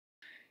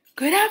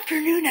Good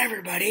afternoon,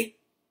 everybody,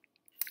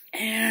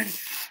 and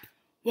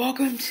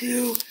welcome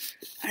to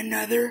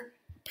another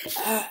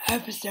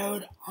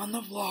episode on the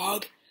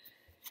vlog.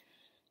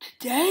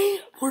 Today,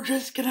 we're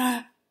just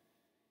gonna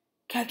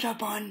catch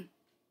up on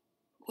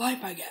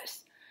life, I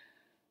guess.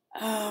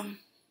 I'm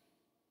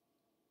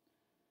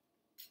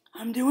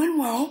doing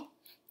well.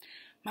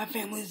 My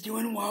family's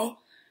doing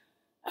well.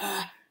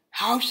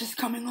 House is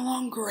coming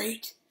along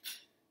great,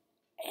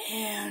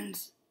 and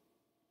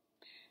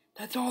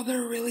that's all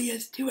there really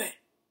is to it.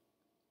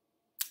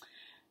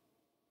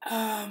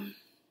 Hold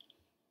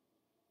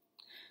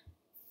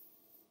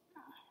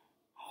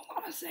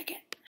on a second.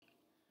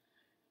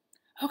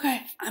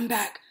 Okay, I'm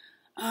back.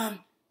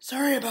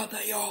 Sorry about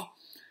that, y'all.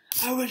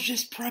 I was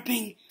just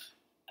prepping,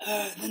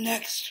 the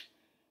next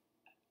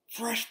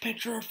fresh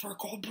pitcher for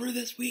cold brew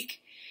this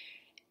week,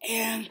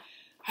 and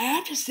I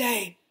have to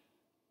say,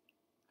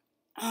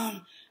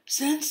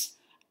 since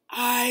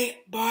I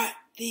bought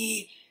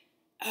the,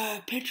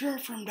 pitcher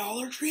from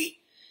Dollar Tree,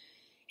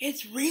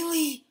 it's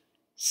really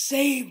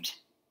saved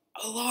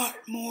a lot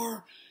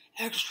more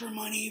extra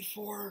money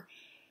for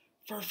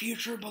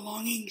future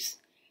belongings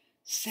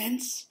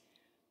since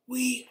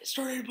we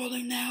started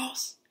building the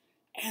house,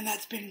 and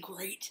that's been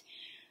great.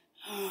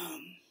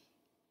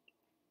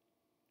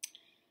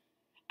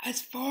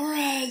 As far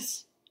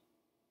as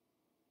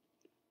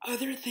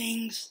other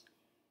things,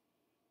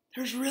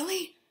 there's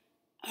really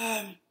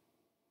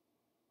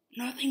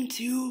nothing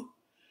too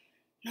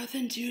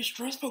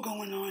stressful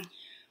going on.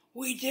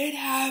 We did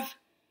have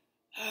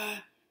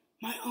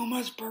my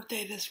Oma's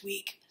birthday this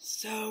week,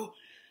 so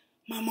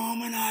my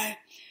mom and I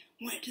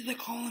went to the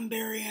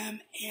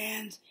columbarium,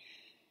 and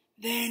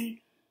then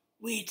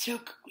we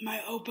took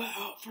my Opa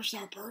out for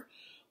supper,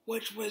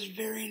 which was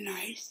very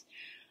nice.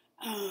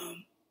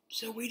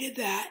 So we did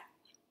that,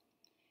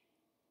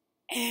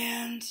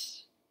 and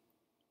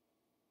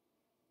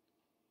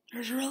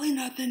there's really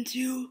nothing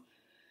too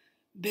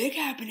big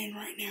happening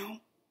right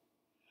now.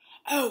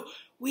 Oh,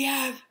 we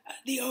have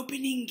the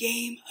opening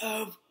game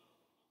of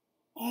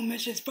Ole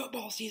Miss's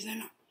football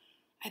season.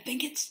 I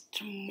think it's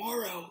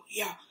tomorrow.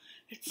 Yeah,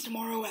 it's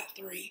tomorrow at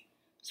 3.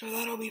 So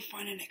that'll be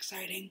fun and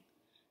exciting.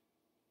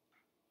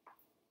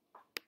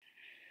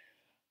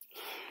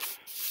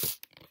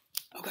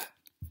 Okay.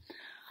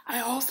 I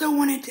also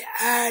wanted to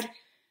add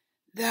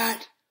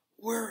that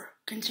we're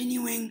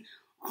continuing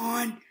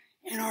on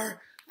in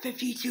our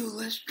 52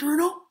 list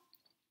journal.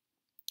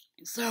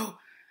 So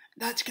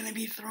that's going to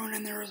be thrown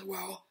in there as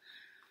well.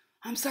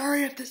 I'm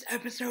sorry if this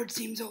episode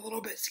seems a little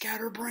bit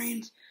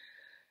scatterbrained.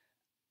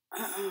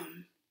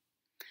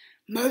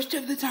 Most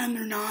of the time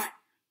they're not,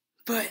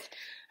 but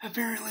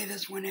apparently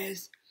this one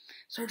is.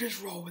 So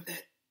just roll with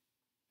it.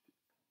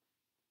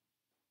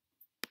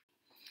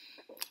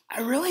 I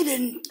really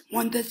didn't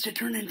want this to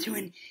turn into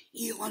an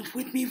eat lunch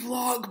with me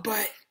vlog,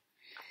 but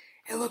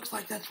it looks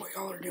like that's what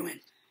y'all are doing.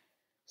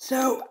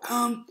 So,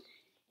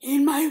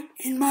 in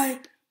my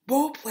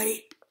bowl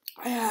plate,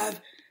 I have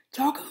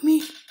taco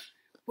meat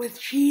with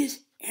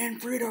cheese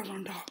and Fritos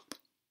on top.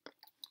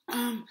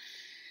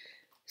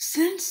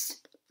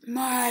 Since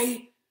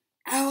my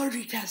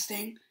allergy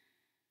testing,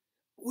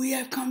 we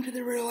have come to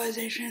the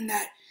realization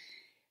that,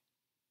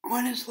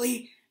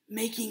 honestly,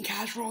 making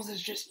casseroles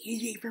is just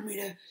easy for me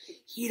to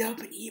heat up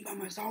and eat by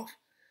myself.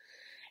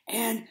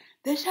 And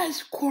this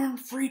has corn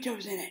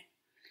Fritos in it.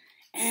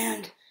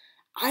 And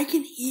I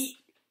can eat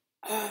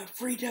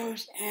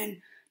Fritos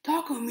and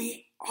taco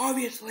meat,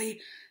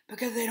 obviously,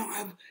 because they don't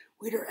have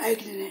wheat or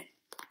eggs in it.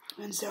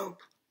 And so,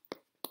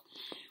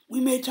 we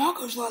made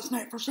tacos last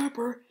night for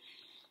supper,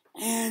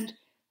 and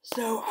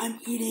so I'm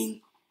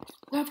eating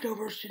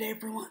leftovers today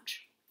for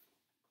lunch.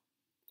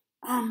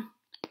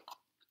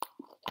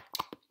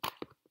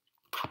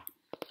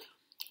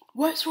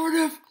 What sort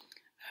of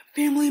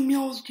family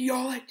meals do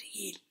y'all like to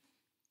eat?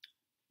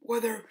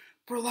 Whether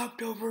for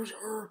leftovers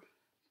or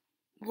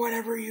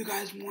whatever you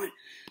guys want.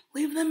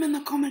 Leave them in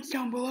the comments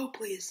down below,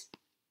 please.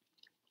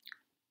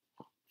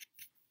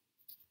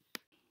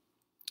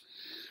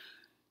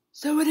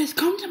 So it has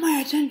come to my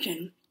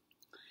attention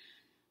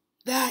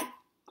that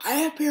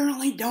I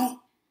apparently don't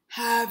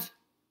have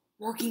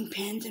working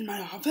pens in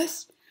my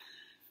office.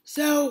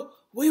 So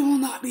we will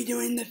not be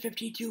doing the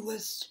 52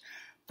 list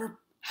for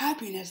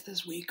happiness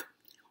this week.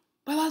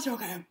 But that's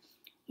okay.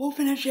 We'll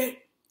finish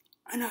it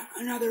in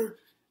another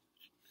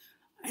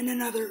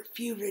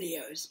few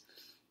videos.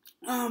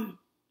 I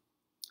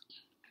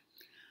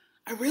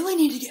really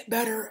need to get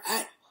better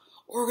at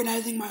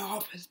organizing my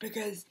office,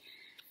 because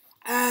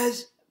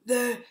as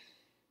the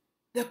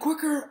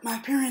quicker my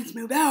parents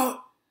move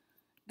out,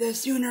 the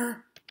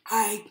sooner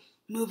I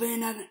move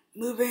in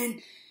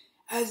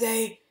as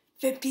a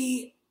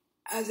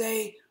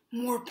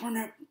more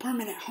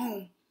permanent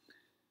home.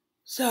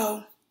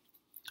 So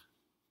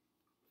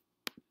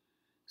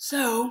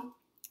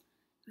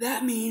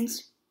that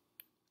means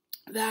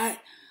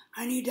that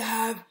I need to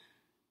have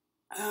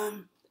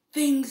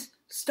things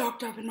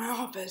stocked up in my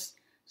office,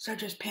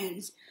 such as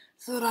pens,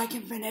 so that I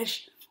can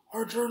finish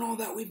our journal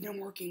that we've been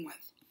working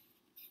with.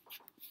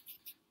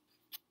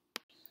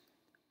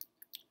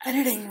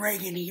 editing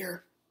Regan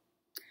here.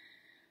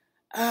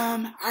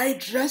 I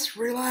just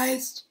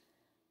realized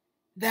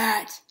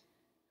that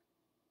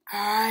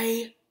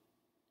I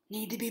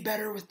need to be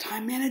better with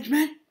time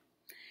management.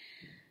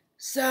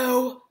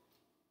 So,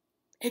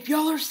 if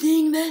y'all are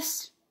seeing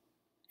this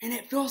and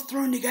it feels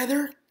thrown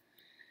together,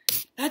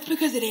 that's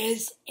because it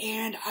is,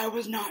 and I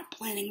was not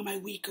planning my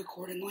week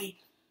accordingly.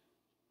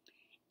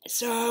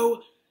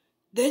 So,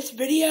 this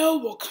video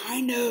will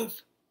kind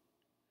of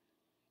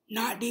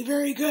not be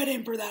very good,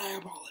 and for that I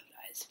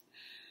apologize.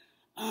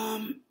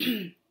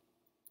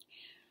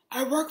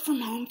 I work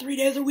from home 3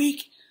 days a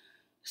week,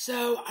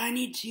 so I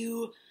need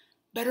to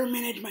better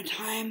manage my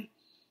time,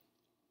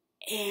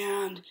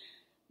 and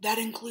that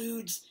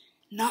includes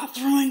not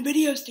throwing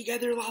videos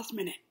together last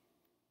minute.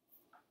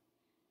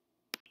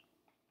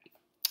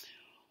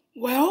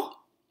 Well,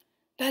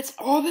 that's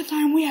all the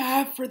time we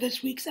have for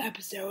this week's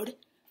episode.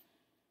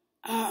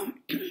 I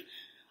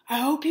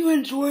hope you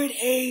enjoyed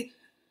a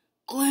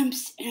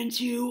glimpse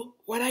into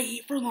what I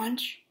eat for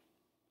lunch.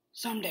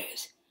 Some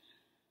days.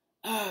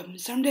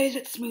 Some days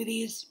it's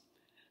smoothies.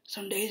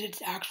 Some days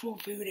it's actual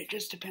food. It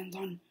just depends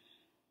on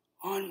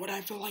what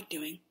I feel like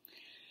doing.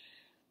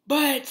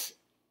 But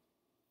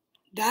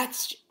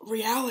that's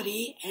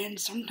reality, and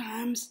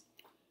sometimes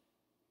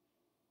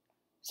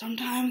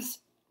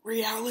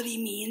reality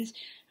means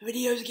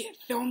videos get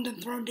filmed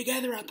and thrown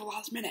together at the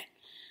last minute.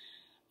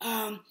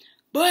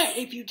 But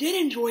if you did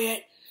enjoy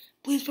it,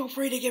 please feel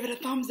free to give it a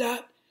thumbs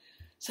up.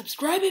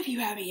 Subscribe if you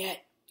haven't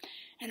yet.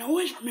 And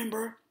always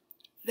remember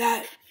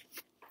that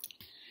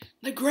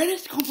the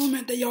greatest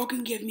compliment that y'all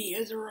can give me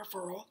is a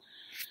referral.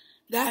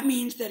 That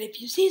means that if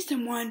you see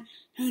someone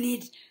who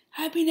needs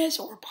happiness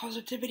or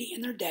positivity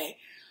in their day,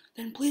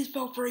 then please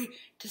feel free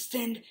to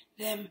send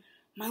them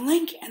my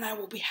link, and I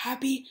will be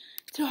happy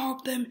to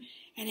help them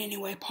in any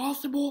way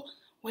possible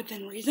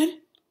within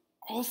reason.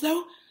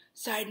 Also,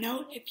 side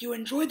note, if you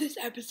enjoyed this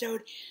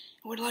episode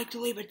and would like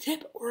to leave a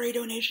tip or a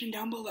donation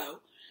down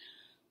below,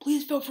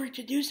 please feel free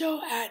to do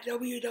so at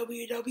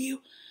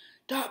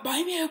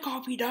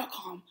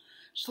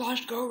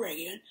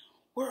www.buymeacoffee.com/GoRegan,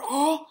 where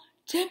all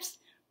tips,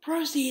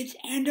 proceeds,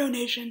 and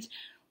donations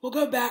will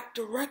go back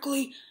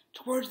directly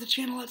towards the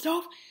channel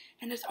itself,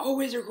 and as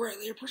always are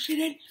greatly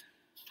appreciated.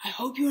 I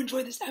hope you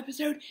enjoyed this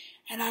episode,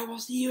 and I will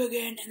see you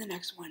again in the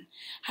next one.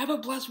 Have a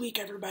blessed week,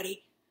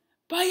 everybody.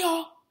 Bye,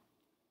 y'all.